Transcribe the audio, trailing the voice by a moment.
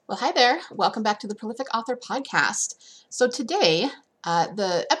Well, hi there. Welcome back to the Prolific Author Podcast. So today,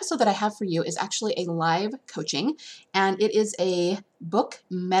 the episode that I have for you is actually a live coaching, and it is a book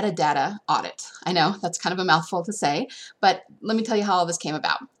metadata audit. I know that's kind of a mouthful to say, but let me tell you how all this came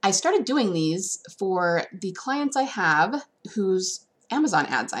about. I started doing these for the clients I have whose Amazon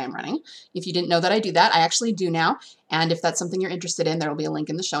ads I am running. If you didn't know that I do that, I actually do now. And if that's something you're interested in, there will be a link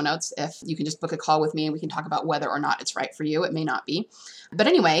in the show notes. If you can just book a call with me and we can talk about whether or not it's right for you. It may not be. But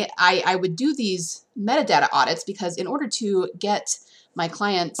anyway, I would do these metadata audits because in order to get my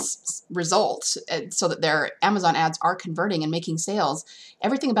clients' results so that their Amazon ads are converting and making sales,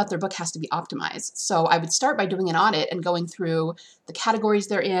 everything about their book has to be optimized. So I would start by doing an audit and going through the categories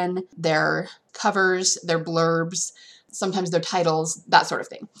they're in, their covers, their blurbs, sometimes their titles, that sort of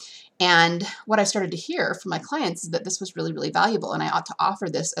thing. And what I started to hear from my clients is that this was really, really valuable, and I ought to offer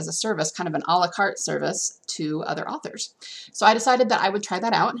this as a service, kind of an a la carte service to other authors. So I decided that I would try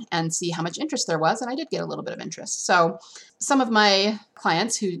that out and see how much interest there was, and I did get a little bit of interest. So some of my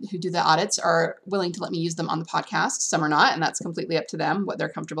clients who do the audits are willing to let me use them on the podcast. Some are not, and that's completely up to them, what they're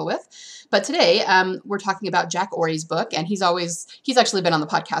comfortable with. But today, we're talking about Jack Ory's book, and he's actually been on the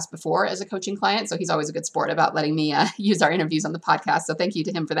podcast before as a coaching client, so he's always a good sport about letting me use our interviews on the podcast, so thank you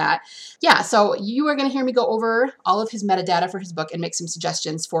to him for that. Yeah, so you are going to hear me go over all of his metadata for his book and make some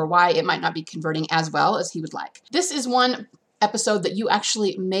suggestions for why it might not be converting as well as he would like. This is one episode that you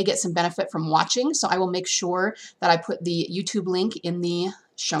actually may get some benefit from watching, so I will make sure that I put the YouTube link in the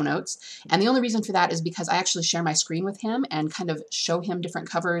show notes. And the only reason for that is because I actually share my screen with him and kind of show him different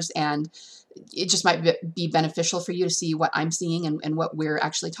covers, and it just might be beneficial for you to see what I'm seeing and what we're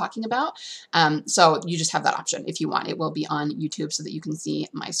actually talking about. So you just have that option if you want. It will be on YouTube so that you can see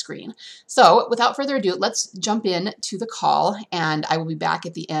my screen. So without further ado, let's jump in to the call, and I will be back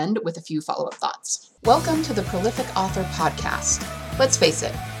at the end with a few follow-up thoughts. Welcome to the Prolific Author Podcast. Let's face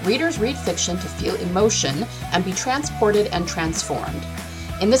it, readers read fiction to feel emotion and be transported and transformed.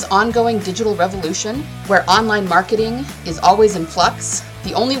 In this ongoing digital revolution, where online marketing is always in flux,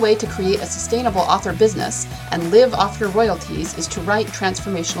 the only way to create a sustainable author business and live off your royalties is to write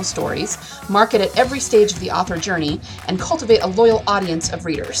transformational stories, market at every stage of the author journey, and cultivate a loyal audience of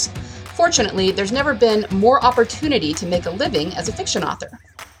readers. Fortunately, there's never been more opportunity to make a living as a fiction author.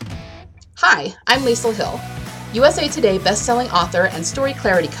 Hi, I'm Liesl Hill, USA Today bestselling author and story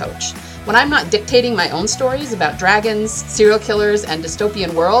clarity coach. When I'm not dictating my own stories about dragons, serial killers, and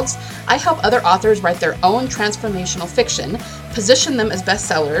dystopian worlds, I help other authors write their own transformational fiction, position them as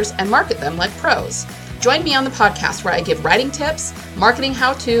bestsellers, and market them like pros. Join me on the podcast where I give writing tips, marketing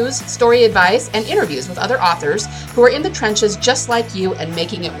how-tos, story advice, and interviews with other authors who are in the trenches just like you and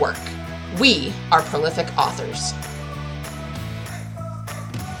making it work. We are prolific authors.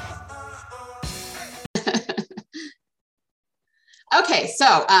 Okay, so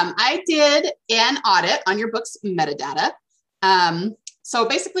I did an audit on your book's metadata. So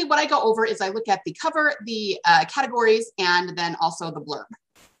basically what I go over is I look at the cover, the categories, and then also the blurb.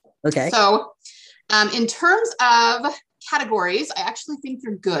 Okay. So in terms of categories, I actually think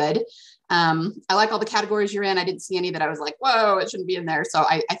you're good. I like all the categories you're in. I didn't see any that I was like, whoa, it shouldn't be in there. So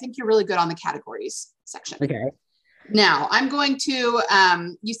I think you're really good on the categories section. Okay. Now I'm going to,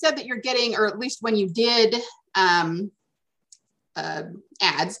 you said that you're getting, or at least when you did,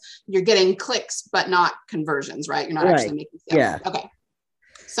 ads, you're getting clicks, but not conversions, right? You're not actually making sales. Yeah. Okay.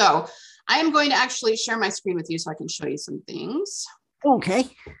 So I am going to actually share my screen with you so I can show you some things. Okay.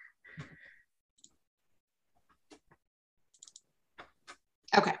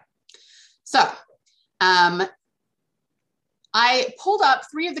 Okay. So I pulled up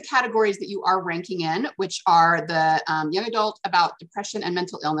 3 of the categories that you are ranking in, which are the young adult about depression and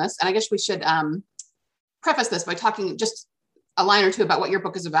mental illness. And I guess we should preface this by talking just a line or two about what your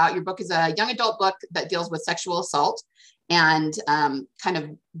book is about. Your book is a young adult book that deals with sexual assault and kind of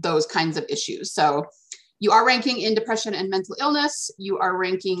those kinds of issues. So you are ranking in depression and mental illness. You are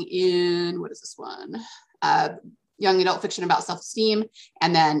ranking in, what is this one? Young adult fiction about self-esteem,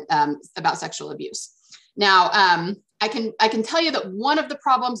 and then about sexual abuse. Now, I can tell you that one of the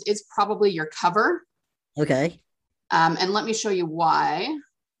problems is probably your cover. Okay. And let me show you why.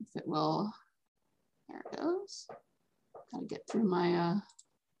 If it will, there it goes. Gotta get through my,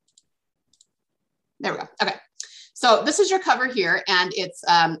 there we go. Okay. So this is your cover here, and it's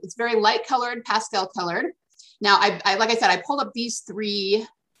very light colored, pastel colored. Now, I like I said, I pulled up these 3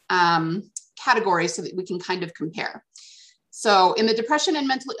 categories so that we can kind of compare. So in the depression and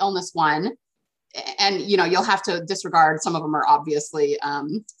mental illness one, and you'll have to disregard, some of them are obviously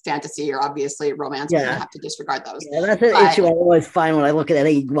fantasy or obviously romance. Yeah. You'll have to disregard those. Yeah, that's an issue I always find when I look at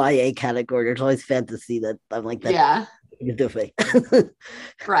any YA category. There's always fantasy that I'm like that. Yeah. Goofy.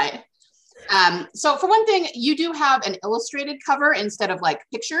 Right. So for one thing, you do have an illustrated cover instead of like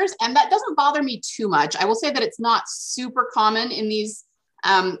pictures, and that doesn't bother me too much. I will say that it's not super common in these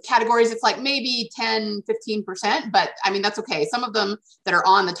categories. It's like maybe 10, 15%, but I mean, that's okay. Some of them that are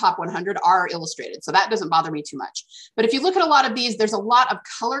on the top 100 are illustrated, so that doesn't bother me too much. But if you look at a lot of these, there's a lot of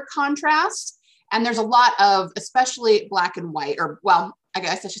color contrast, and there's a lot of, especially black and white, or well, I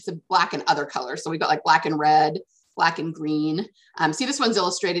guess I should say black and other colors. So we've got like black and red, black and green. See, this one's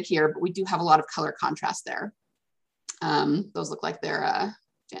illustrated here, but we do have a lot of color contrast there. Those look like they're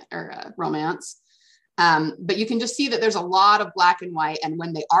romance. But you can just see that there's a lot of black and white. And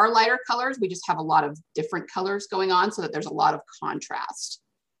when they are lighter colors, we just have a lot of different colors going on so that there's a lot of contrast.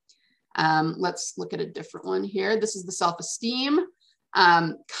 Let's look at a different one here. This is the self-esteem.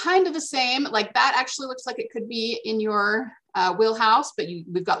 Kind of the same. Like that actually looks like it could be in your wheelhouse, but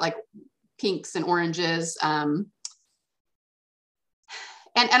we've got like pinks and oranges.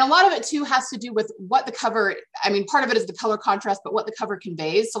 And a lot of it too has to do with what the cover, I mean, part of it is the color contrast, but what the cover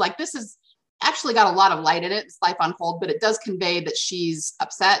conveys. So like this is actually got a lot of light in it, it's life on hold, but it does convey that she's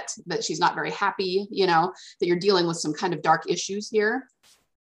upset, that she's not very happy, you know, that you're dealing with some kind of dark issues here.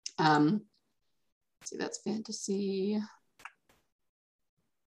 Let's see, that's fantasy.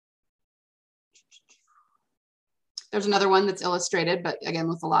 There's another one that's illustrated, but again,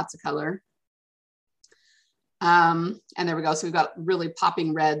 with lots of color. And there we go. So we've got really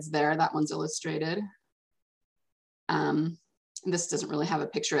popping reds there. That one's illustrated. And this doesn't really have a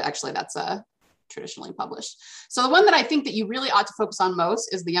picture. Actually, that's traditionally published. So the one that I think that you really ought to focus on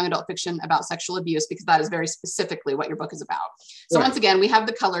most is the young adult fiction about sexual abuse, because that is very specifically what your book is about. So once again, we have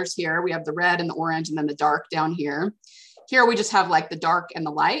the colors here. We have the red and the orange and then the dark down here. Here we just have like the dark and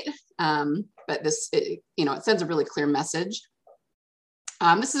the light. But this, you know, it sends a really clear message.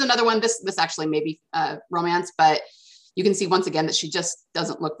 This is another one. This actually may be romance, but you can see once again that she just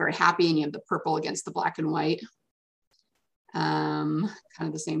doesn't look very happy, and you have the purple against the black and white. Kind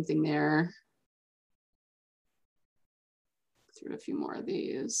of the same thing there. Through a few more of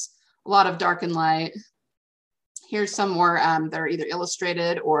these. A lot of dark and light. Here's some more that are either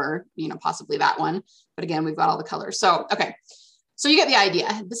illustrated or, you know, possibly that one. But again, we've got all the colors. So, okay. So you get the idea.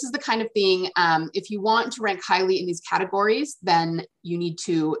 This is the kind of thing, if you want to rank highly in these categories, then you need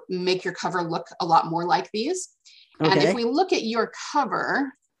to make your cover look a lot more like these. Okay. And if we look at your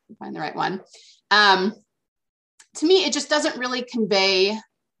cover, find the right one, to me, it just doesn't really convey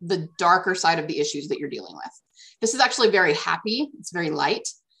the darker side of the issues that you're dealing with. This is actually very happy. It's very light,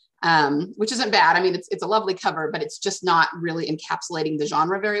 which isn't bad. I mean, it's a lovely cover, but it's just not really encapsulating the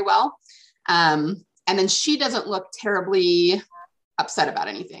genre very well. And then she doesn't look terribly upset about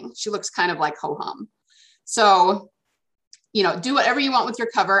anything. She looks kind of like ho-hum. So, you know, do whatever you want with your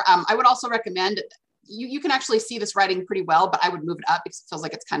cover. I would also recommend, you can actually see this writing pretty well, but I would move it up because it feels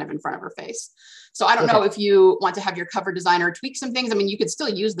like it's kind of in front of her face. So I don't know if you want to have your cover designer tweak some things. I mean, you could still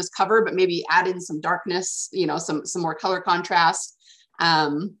use this cover, but maybe add in some darkness, you know, some more color contrast,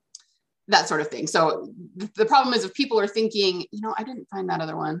 that sort of thing. So the problem is if people are thinking, you know, I didn't find that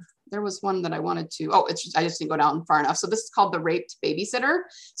other one. There was one that I wanted to, I just didn't go down far enough. So this is called The Raped Babysitter.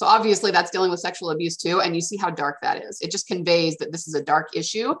 So obviously that's dealing with sexual abuse too. And you see how dark that is. It just conveys that this is a dark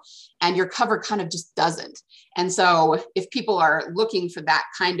issue, and your cover kind of just doesn't. And so if people are looking for that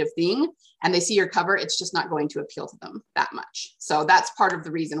kind of thing and they see your cover, it's just not going to appeal to them that much. So that's part of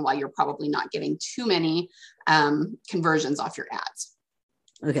the reason why you're probably not getting too many conversions off your ads.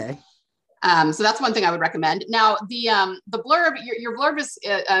 Okay. So that's one thing I would recommend. Now, the blurb, your blurb is,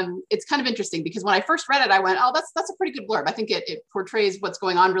 it's kind of interesting because when I first read it, I went, oh, that's a pretty good blurb. I think it portrays what's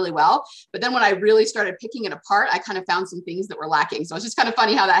going on really well. But then when I really started picking it apart, I kind of found some things that were lacking. So it's just kind of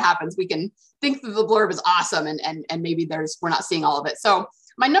funny how that happens. We can think that the blurb is awesome and maybe we're not seeing all of it. So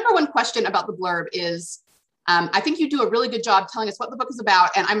my number one question about the blurb is, I think you do a really good job telling us what the book is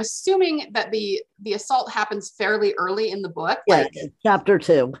about. And I'm assuming that the assault happens fairly early in the book. Yeah, chapter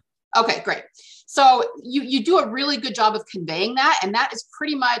 2. Okay, great. So you do a really good job of conveying that. And that is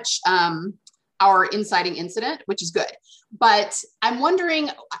pretty much our inciting incident, which is good. But I'm wondering,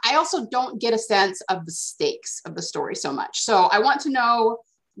 I also don't get a sense of the stakes of the story so much. So I want to know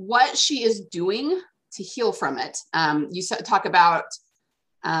what she is doing to heal from it. You talk about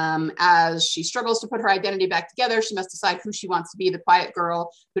as she struggles to put her identity back together, she must decide who she wants to be, the quiet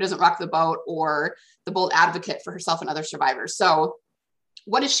girl who doesn't rock the boat or the bold advocate for herself and other survivors. So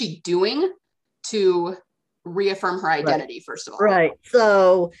what is she doing to reaffirm her identity, first of all. Right.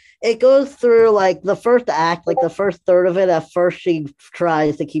 So it goes through like the first act, like the first third of it. At first, she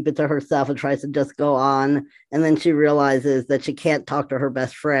tries to keep it to herself and tries to just go on. And then she realizes that she can't talk to her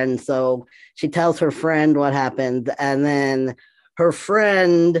best friend. So she tells her friend what happened. And then her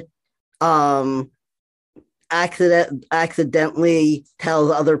friend accidentally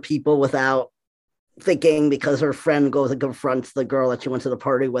tells other people without thinking, because her friend goes and confronts the girl that she went to the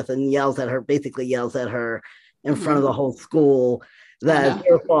party with and basically yells at her in front of the whole school that it's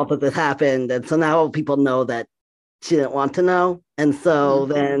her fault that this happened. And so now people know that she didn't want to know. And so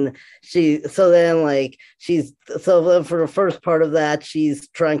then for the first part of that, she's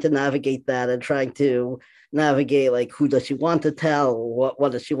trying to navigate that and trying to navigate like, who does she want to tell?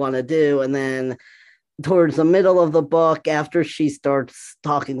 What does she want to do? And then towards the middle of the book, after she starts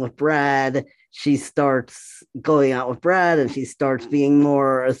talking with Brad, she starts going out with Brad and she starts being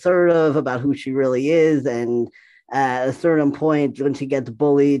more assertive about who she really is. And at a certain point, when she gets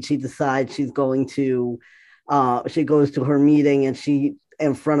bullied, she decides she goes to her meeting, and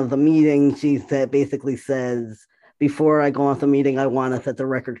in front of the meeting, she basically says, before I go off the meeting, I want to set the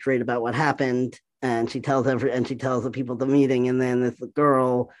record straight about what happened. And she tells the people at the meeting, and then this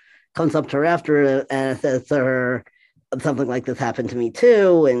girl comes up to her after it and says to her, something like this happened to me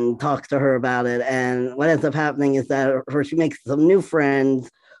too, and talks to her about it. And what ends up happening is that she makes some new friends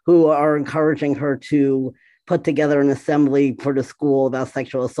who are encouraging her to put together an assembly for the school about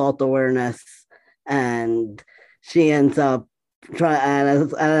sexual assault awareness. And she ends up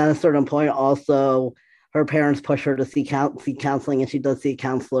and at a certain point also, her parents push her to seek counseling, and she does see a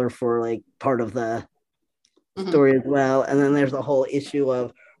counselor for like part of the story as well. And then there's a whole issue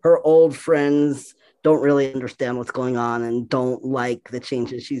of her old friends don't really understand what's going on and don't like the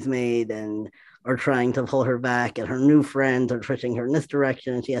changes she's made and are trying to pull her back, and her new friends are pushing her in this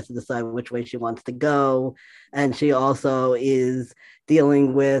direction, and she has to decide which way she wants to go. And she also is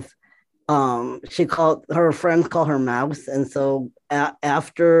dealing with her friends call her Mouse, and so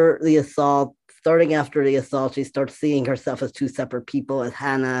after the assault, she starts seeing herself as two separate people, as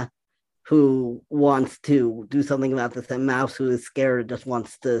Hannah, who wants to do something about this, and Mouse, who is scared and just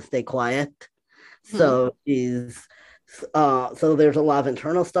wants to stay quiet. So so there's a lot of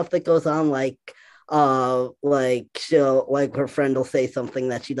internal stuff that goes on, like her friend will say something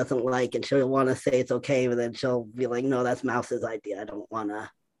that she doesn't like, and she'll want to say it's okay, but then she'll be like, no, that's Mouse's idea, I don't want to.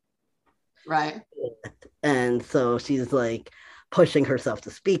 Right. And so she's like pushing herself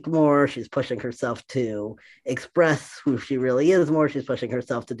to speak more. She's pushing herself to express who she really is more. She's pushing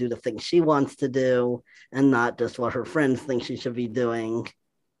herself to do the things she wants to do and not just what her friends think she should be doing.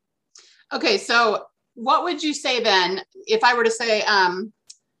 Okay, so what would you say then, if I were to say,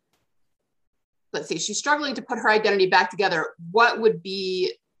 let's see, she's struggling to put her identity back together, what would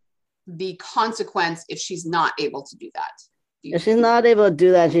be the consequence if she's not able to do that? If she's not able to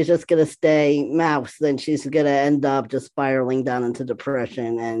do that, she's just going to stay Mouse. Then she's going to end up just spiraling down into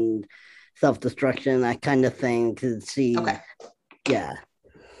depression and self-destruction, that kind of thing.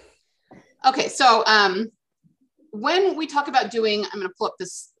 Okay, so when we talk about doing, I'm going to pull up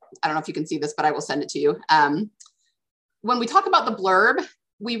this, I don't know if you can see this, but I will send it to you. When we talk about the blurb,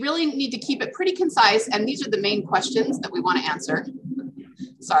 we really need to keep it pretty concise. And these are the main questions that we want to answer.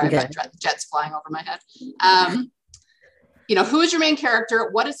 Sorry, okay. I've got jets flying over my head. Who is your main character?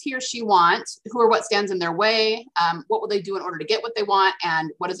 What does he or she want? Who or what stands in their way? What will they do in order to get what they want?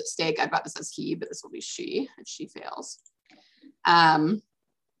 And what is at stake? I've got this as he, but this will be she if she fails.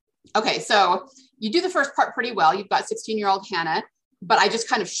 Okay, so you do the first part pretty well. You've got 16-year-old Hannah, but I just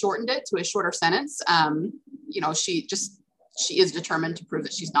kind of shortened it to a shorter sentence. She is determined to prove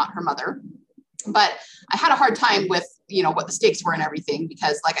that she's not her mother. But I had a hard time with, what the stakes were and everything,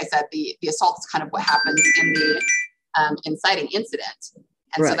 because like I said, the assault is kind of what happens in the inciting incident.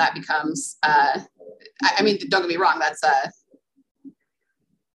 And so that becomes, don't get me wrong, that's a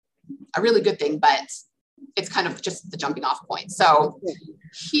really good thing, but it's kind of just the jumping off point. So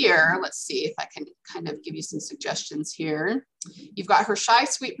here, let's see if I can kind of give you some suggestions here. You've got her shy,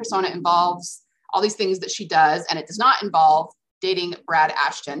 sweet persona involves all these things that she does, and it does not involve dating Brad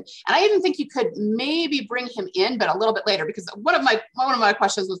Ashton. And I even think you could maybe bring him in, but a little bit later, because one of my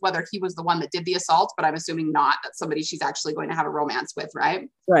questions was whether he was the one that did the assault, but I'm assuming not. That's somebody she's actually going to have a romance with, right?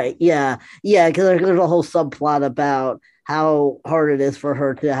 Right. Yeah. Yeah. Because there's a whole subplot about how hard it is for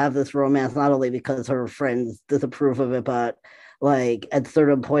her to have this romance, not only because her friends disapprove of it, but like at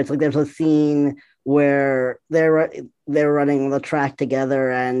certain points, like there's a scene where they're running the track together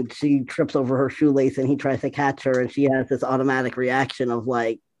and she trips over her shoelace and he tries to catch her, and she has this automatic reaction of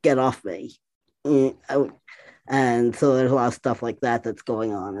like, get off me. And so there's a lot of stuff like that that's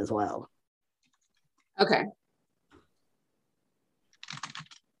going on as well. Okay.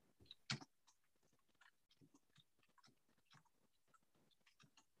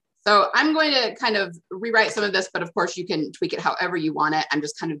 So I'm going to kind of rewrite some of this, but of course you can tweak it however you want it. I'm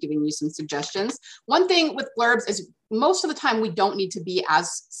just kind of giving you some suggestions. One thing with blurbs is most of the time we don't need to be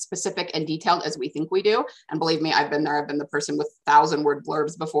as specific and detailed as we think we do. And believe me, I've been there. I've been the person with 1,000-word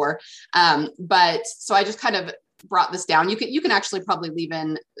blurbs before. But so I just kind of brought this down. You can actually probably leave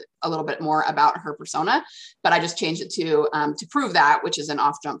in a little bit more about her persona, but I just changed it to prove that, which is an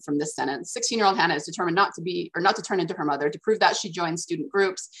off jump from this sentence. 16-year-old Hannah is determined not to turn into her mother. To prove that, she joins student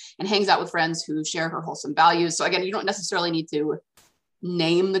groups and hangs out with friends who share her wholesome values. So again, you don't necessarily need to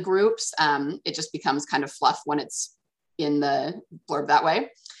name the groups. It just becomes kind of fluff when it's in the blurb that way.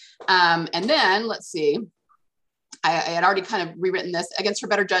 And then let's see. I had already kind of rewritten this. Against her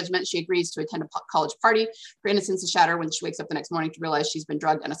better judgment, she agrees to attend a college party. Her innocence is shattered when she wakes up the next morning to realize she's been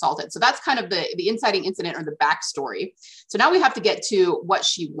drugged and assaulted. So that's kind of the inciting incident or the backstory. So now we have to get to what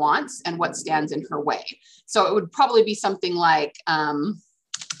she wants and what stands in her way. So it would probably be something like, you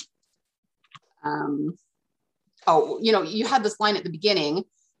had this line at the beginning.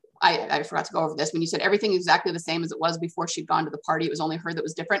 I forgot to go over this when you said everything exactly the same as it was before she'd gone to the party. It was only her that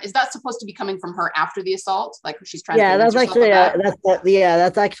was different. Is that supposed to be coming from her after the assault? Like she's trying to that's actually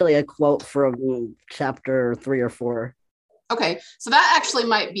that's actually a quote from chapter 3 or 4. Okay, so that actually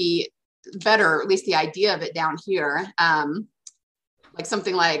might be better, at least the idea of it down here. Like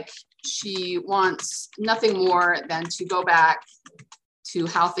something like she wants nothing more than to go back to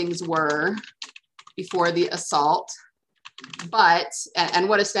how things were before the assault. But, and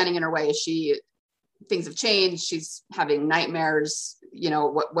what is standing in her way is things have changed. She's having nightmares.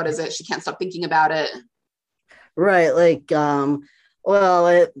 What is it? She can't stop thinking about it. Right. Like,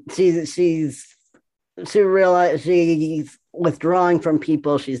 she realized she's withdrawing from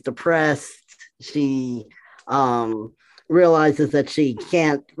people. She's depressed. She realizes that she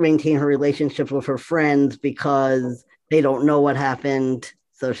can't maintain her relationship with her friends because they don't know what happened.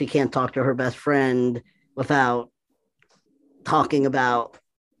 So she can't talk to her best friend without talking about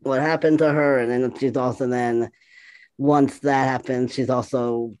what happened to her. And then she's also once that happens, she's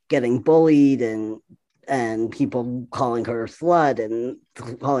also getting bullied and people calling her a slut and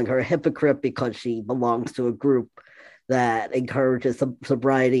calling her a hypocrite because she belongs to a group that encourages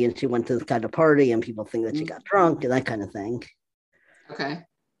sobriety, and she went to this kind of party and people think that she got drunk and that kind of thing. Okay.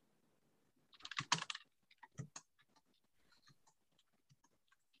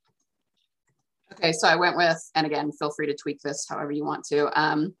 Okay, so I went with, and again, feel free to tweak this however you want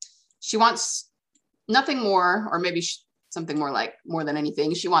to. She wants nothing more, or maybe something more like more than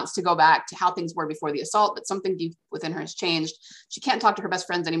anything. She wants to go back to how things were before the assault, but something deep within her has changed. She can't talk to her best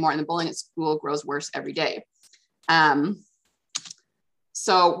friends anymore, and the bullying at school grows worse every day.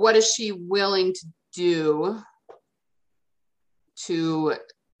 So what is she willing to do to,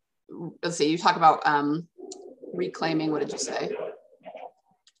 let's see, you talk about reclaiming, what did you say?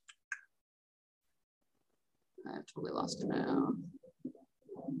 I've totally lost it now.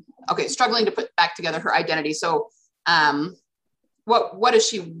 Okay, struggling to put back together her identity. So what is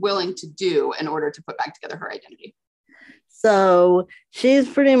she willing to do in order to put back together her identity? So she's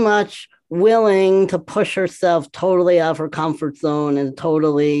pretty much willing to push herself totally out of her comfort zone and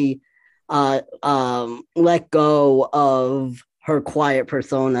totally let go of her quiet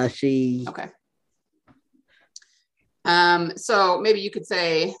persona. Okay. So maybe you could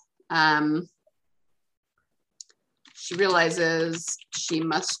say, she realizes she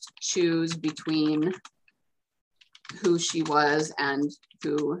must choose between who she was and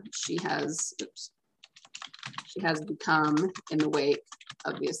who she has become in the wake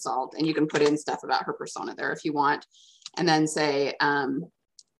of the assault. And you can put in stuff about her persona there if you want. And then say, then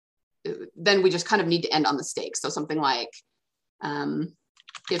we just kind of need to end on the stakes. So something like,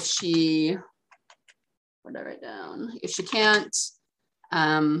 if she, what did I write down? If she can't,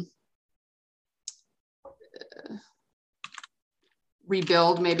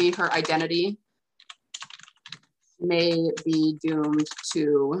 rebuild maybe her identity, may be doomed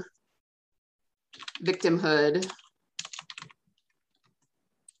to victimhood,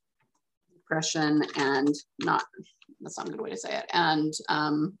 depression, and that's not a good way to say it, and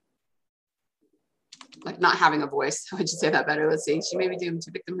like not having a voice. How would you say that better? Let's see. She may be doomed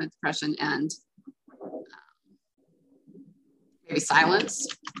to victimhood, depression, and maybe silence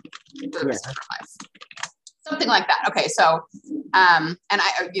for the rest of her life. Something like that. Okay, so, and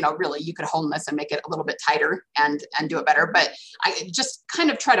I, really, you could hone this and make it a little bit tighter and do it better. But I just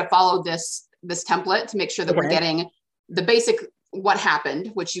kind of try to follow this template to make sure that we're getting the basic what happened,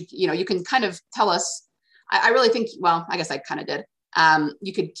 which you can kind of tell us. I really think, well, I guess I kind of did.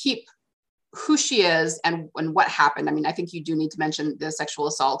 You could keep who she is and what happened. I mean, I think you do need to mention the sexual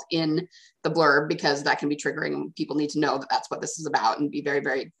assault in the blurb because that can be triggering. People need to know that that's what this is about and be very,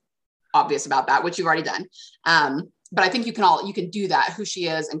 very obvious about that, which you've already done. But I think you can do that, who she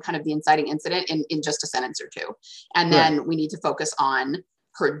is and kind of the inciting incident in just a sentence or two. And then we need to focus on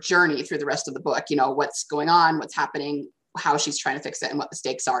her journey through the rest of the book, you know, what's going on, what's happening, how she's trying to fix it and what the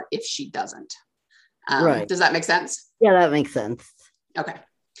stakes are if she doesn't. Does that make sense? Yeah, that makes sense. Okay.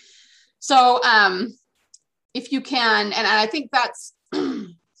 So if you can, and I think that's, see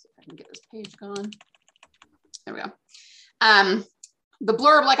if I can get this page gone. There we go. The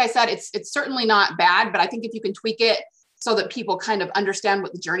blurb, like I said, it's certainly not bad, but I think if you can tweak it so that people kind of understand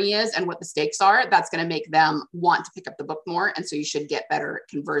what the journey is and what the stakes are, that's going to make them want to pick up the book more. And so you should get better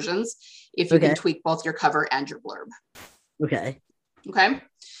conversions if you can tweak both your cover and your blurb. Okay.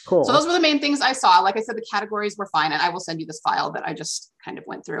 Cool. So those were the main things I saw. Like I said, the categories were fine, and I will send you this file that I just kind of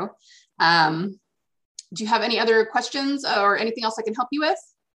went through. Do you have any other questions or anything else I can help you with?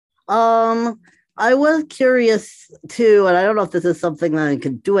 I was curious too, and I don't know if this is something that I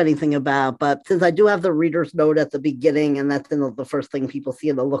can do anything about, but since I do have the reader's note at the beginning, and that's the first thing people see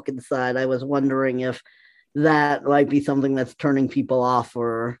in the look inside, I was wondering if that might be something that's turning people off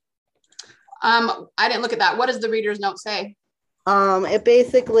or... I didn't look at that. What does the reader's note say?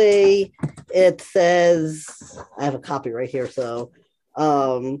 It says, I have a copy right here, so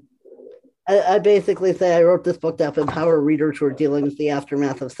I basically say I wrote this book to help empower readers who are dealing with the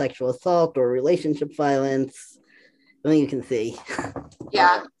aftermath of sexual assault or relationship violence. I mean, you can see.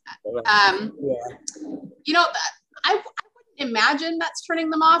 Yeah. You know, I wouldn't imagine that's turning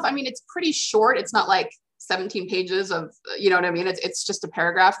them off. I mean, it's pretty short. It's not like 17 pages of, you know what I mean? It's just a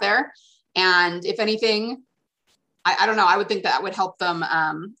paragraph there. And if anything, I don't know, I would think that would help them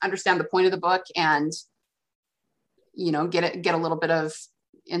understand the point of the book and, you know, get a little bit of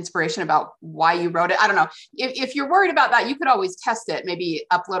inspiration about why you wrote it. I don't know. If you're worried about that, you could always test it. Maybe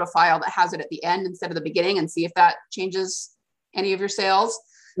upload a file that has it at the end instead of the beginning and see if that changes any of your sales.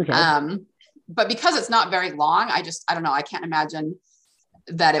 Okay. But because it's not very long, I don't know. I can't imagine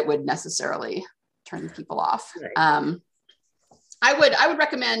that it would necessarily turn people off. Right. I would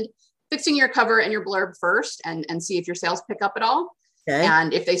recommend fixing your cover and your blurb first and see if your sales pick up at all. Okay.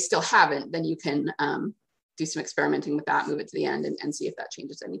 And if they still haven't, then you can do some experimenting with that, move it to the end and see if that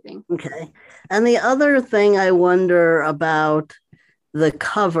changes anything. Okay. And the other thing I wonder about the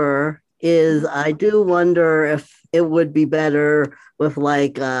cover is I do wonder if it would be better with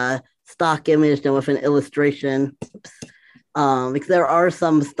like a stock image than with an illustration. Because there are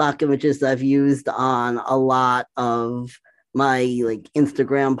some stock images I've used on a lot of my like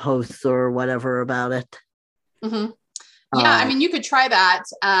Instagram posts or whatever about it. Mm-hmm. Yeah, I mean, you could try that.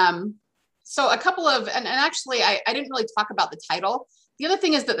 So a couple of, and actually I didn't really talk about the title. The other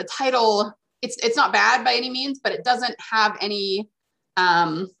thing is that the title, it's not bad by any means, but it doesn't have any,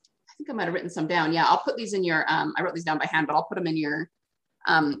 I think I might've written some down. Yeah, I'll put these in your, I wrote these down by hand, but I'll put them in your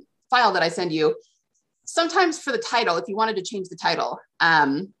file that I send you. Sometimes for the title, if you wanted to change the title,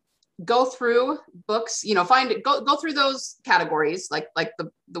 go through books, you know, go through those categories, like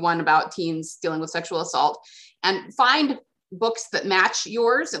the one about teens dealing with sexual assault, and find books that match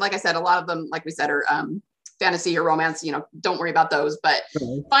yours. Like I said, a lot of them, like we said, are fantasy or romance, you know, don't worry about those, but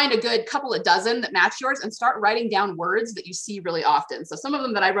find a good couple of dozen that match yours and start writing down words that you see really often. So some of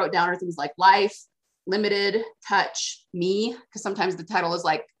them that I wrote down are things like life, limited, touch, me, because sometimes the title is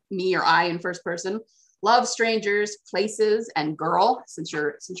like me or I in first person, love, strangers, places, and girl, since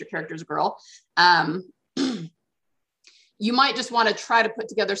your character is a girl. You might just want to try to put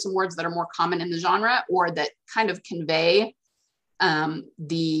together some words that are more common in the genre or that kind of convey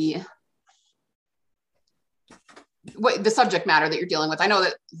the subject matter that you're dealing with. I know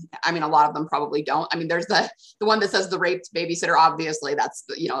that, I mean, a lot of them probably don't. I mean, there's the one that says the raped babysitter, obviously that's,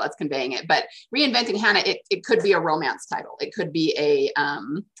 you know, that's conveying it, but Reinventing Hannah, it could be a romance title. It could be a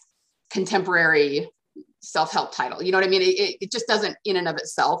contemporary self-help title. You know what I mean? It just doesn't in and of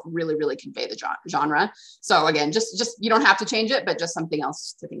itself really, really convey the genre. So again, just, you don't have to change it, but just something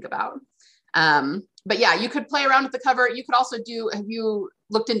else to think about. But yeah, you could play around with the cover. You could also have you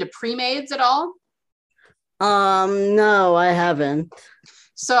looked into pre-mades at all? No, I haven't.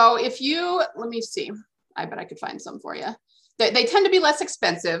 So if you, let me see, I bet I could find some for you. They tend to be less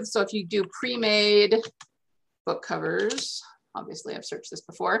expensive. So if you do pre-made book covers, obviously I've searched this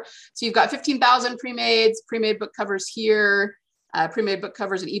before. So you've got 15,000 pre-made book covers here, pre-made book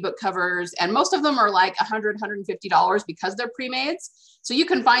covers and ebook covers. And most of them are like $100, $150 because they're pre-mades. So you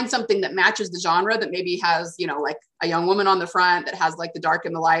can find something that matches the genre that maybe has, you know, like a young woman on the front that has like the dark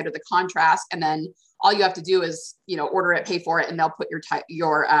and the light or the contrast. And then all you have to do is, order it, pay for it, and they'll put your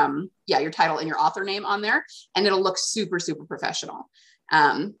title and your author name on there, and it'll look super, super professional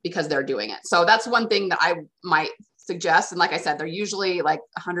because they're doing it. So that's one thing that I might suggest. And like I said, they're usually like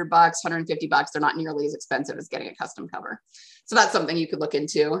 $100, $150. They're not nearly as expensive as getting a custom cover. So that's something you could look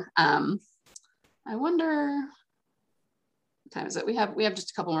into. I wonder, what time is it? We have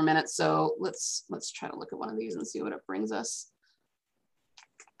just a couple more minutes. So let's try to look at one of these and see what it brings us.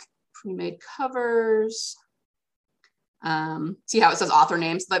 Pre-made covers. See how it says author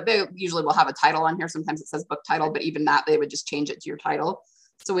names? But they usually will have a title on here. Sometimes it says book title, but even that, they would just change it to your title.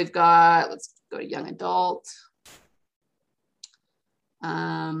 So we've got, let's go to young adult.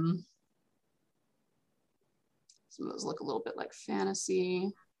 Some of those look a little bit like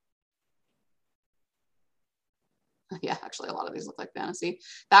fantasy. Yeah, actually a lot of these look like fantasy.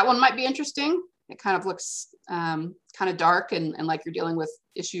 That one might be interesting. It kind of looks kind of dark and like you're dealing with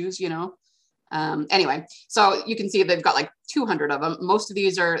issues, Anyway, so you can see they've got like 200 of them. Most of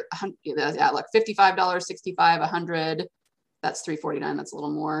these are, like $55, $65, $100. That's $349. That's a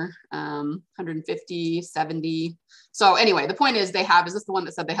little more. $150, $70. So anyway, the point is is this the one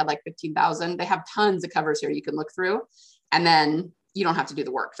that said they had like 15,000? They have tons of covers here you can look through, and then you don't have to do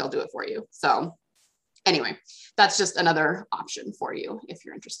the work. They'll do it for you. So anyway, that's just another option for you if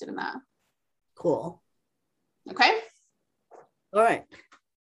you're interested in that. Cool. Okay. All right.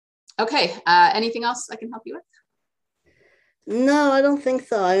 Okay. Anything else I can help you with? No, I don't think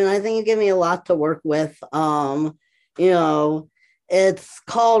so. I mean, I think you give me a lot to work with. It's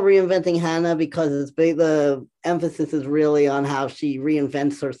called Reinventing Hannah because it's big. The emphasis is really on how she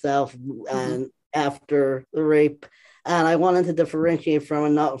reinvents herself and after the rape. And I wanted to differentiate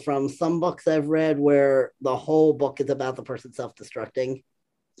from some books I've read where the whole book is about the person self-destructing.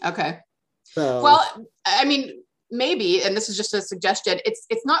 Okay. So, well, I mean, maybe, and this is just a suggestion,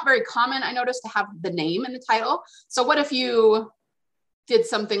 it's not very common, I noticed, to have the name in the title. So what if you did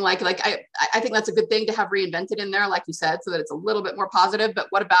something like I think that's a good thing to have reinvented in there, like you said, so that it's a little bit more positive. But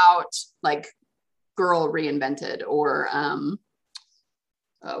what about like girl reinvented, or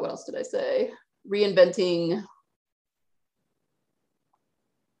what else did I say? Reinventing.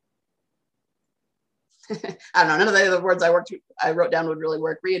 I don't know. None of the other words I wrote down would really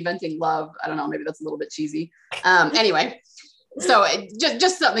work. Reinventing love. I don't know. Maybe that's a little bit cheesy. Anyway, so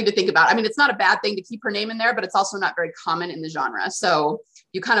just something to think about. I mean, it's not a bad thing to keep her name in there, but it's also not very common in the genre. So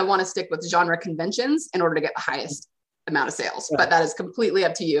you kind of want to stick with genre conventions in order to get the highest amount of sales. Right. But that is completely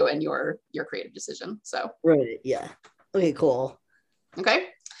up to you and your creative decision. So right. Yeah. Okay, cool. Okay.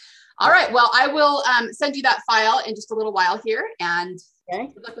 All right. Well, I will send you that file in just a little while here, and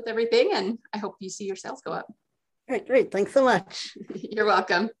good luck with everything. And I hope you see your sales go up. All right. Great. Thanks so much. You're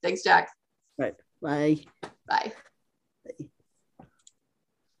welcome. Thanks, Jack. All right. Bye. Bye.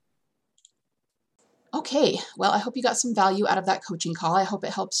 Okay, well, I hope you got some value out of that coaching call. I hope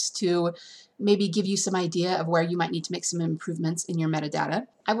it helps to maybe give you some idea of where you might need to make some improvements in your metadata.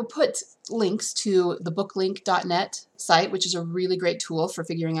 I will put links to the booklink.net site, which is a really great tool for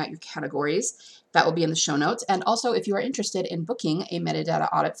figuring out your categories. That will be in the show notes. And also, if you are interested in booking a metadata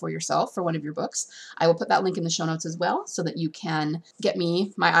audit for yourself for one of your books, I will put that link in the show notes as well, so that you can get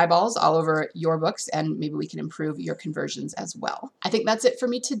my eyeballs all over your books, and maybe we can improve your conversions as well. I think that's it for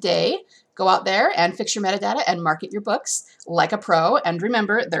me today. Go out there and fix your metadata and market your books like a pro. And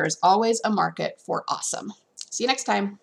remember, there is always a market for awesome. See you next time.